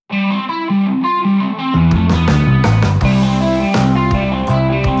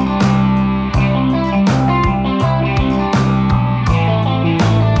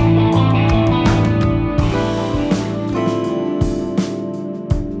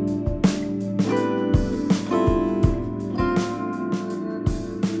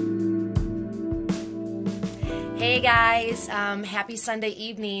guys, happy Sunday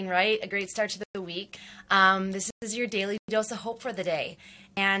evening, right? A great start to the week. This is your daily dose of hope for the day.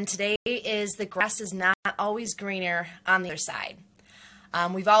 And today is the grass is not always greener on the other side.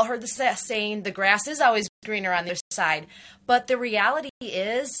 We've all heard the saying, the grass is always greener on the other side. But the reality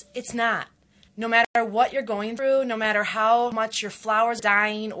is, it's not. No matter what you're going through, no matter how much your flowers are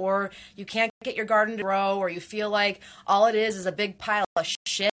dying, or you can't get your garden to grow, or you feel like all it is a big pile of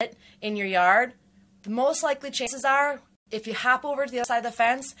shit in your yard, the most likely chances are, if you hop over to the other side of the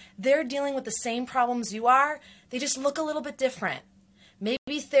fence, they're dealing with the same problems you are. They just look a little bit different.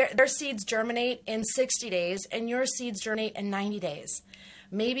 Maybe their seeds germinate in 60 days and your seeds germinate in 90 days.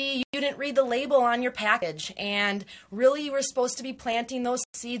 Maybe you didn't read the label on your package and really you were supposed to be planting those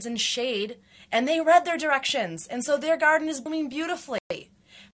seeds in shade and they read their directions and so their garden is blooming beautifully.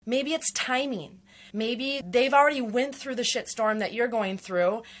 Maybe it's timing. Maybe they've already went through the shitstorm that you're going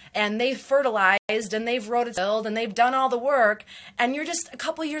through and they've fertilized and they've rototilled and they've done all the work and you're just a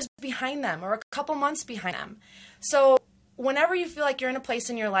couple years behind them or a couple months behind them. So whenever you feel like you're in a place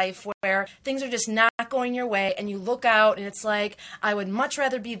in your life where things are just not going your way and you look out and it's like, I would much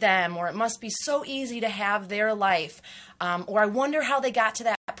rather be them, or it must be so easy to have their life, or I wonder how they got to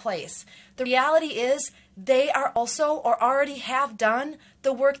that place. The reality is they are also or already have done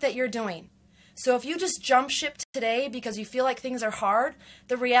the work that you're doing. So if you just jump ship today because you feel like things are hard,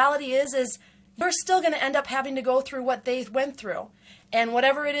 the reality is you're still going to end up having to go through what they went through. And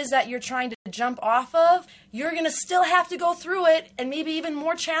whatever it is that you're trying to jump off of, you're going to still have to go through it, and maybe even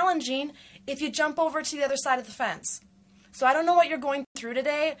more challenging if you jump over to the other side of the fence. So I don't know what you're going through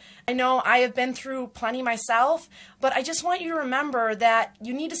today. I know I have been through plenty myself, but I just want you to remember that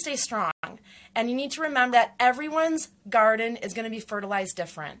you need to stay strong. And you need to remember that everyone's garden is going to be fertilized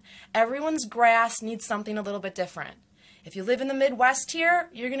different. Everyone's grass needs something a little bit different. If you live in the Midwest here,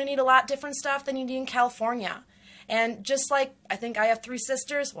 you're going to need a lot different stuff than you need in California. And just like, I think I have 3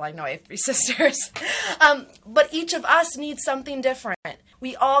 sisters. Well, I know I have 3 sisters. But each of us needs something different.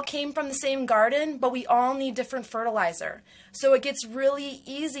 We all came from the same garden, but we all need different fertilizer. So it gets really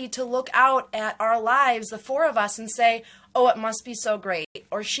easy to look out at our lives, the 4 of us, and say, oh, it must be so great,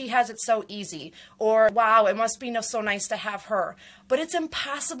 or she has it so easy, or wow, it must be so nice to have her. But it's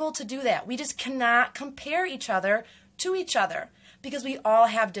impossible to do that. We just cannot compare each other to each other because we all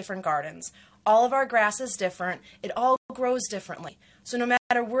have different gardens. All of our grass is different. It all grows differently. So no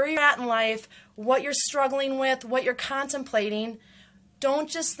matter where you're at in life, what you're struggling with, what you're contemplating, don't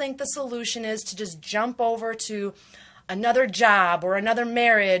just think the solution is to just jump over to another job or another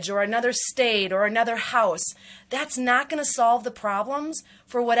marriage or another state or another house. That's not going to solve the problems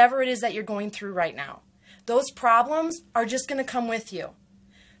for whatever it is that you're going through right now. Those problems are just going to come with you.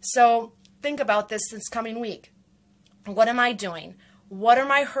 So think about this coming week. What am I doing? What are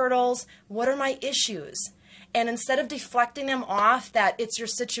my hurdles? What are my issues? And instead of deflecting them off that it's your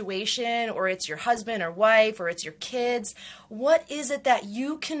situation or it's your husband or wife or it's your kids, what is it that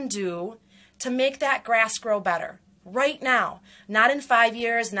you can do to make that grass grow better? Right now, not in 5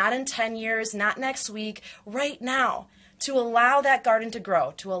 years, not in 10 years, not next week, right now, to allow that garden to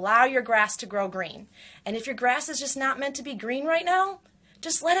grow, to allow your grass to grow green. And if your grass is just not meant to be green right now,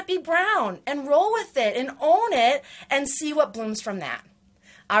 just let it be brown and roll with it and own it and see what blooms from that.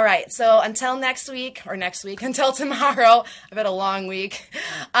 All right, so until until tomorrow, I've had a long week,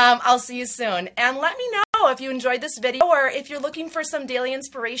 I'll see you soon. And let me know if you enjoyed this video or if you're looking for some daily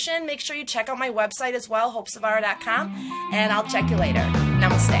inspiration, make sure you check out my website as well, hopesavara.com, and I'll check you later.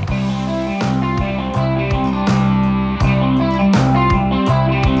 Namaste.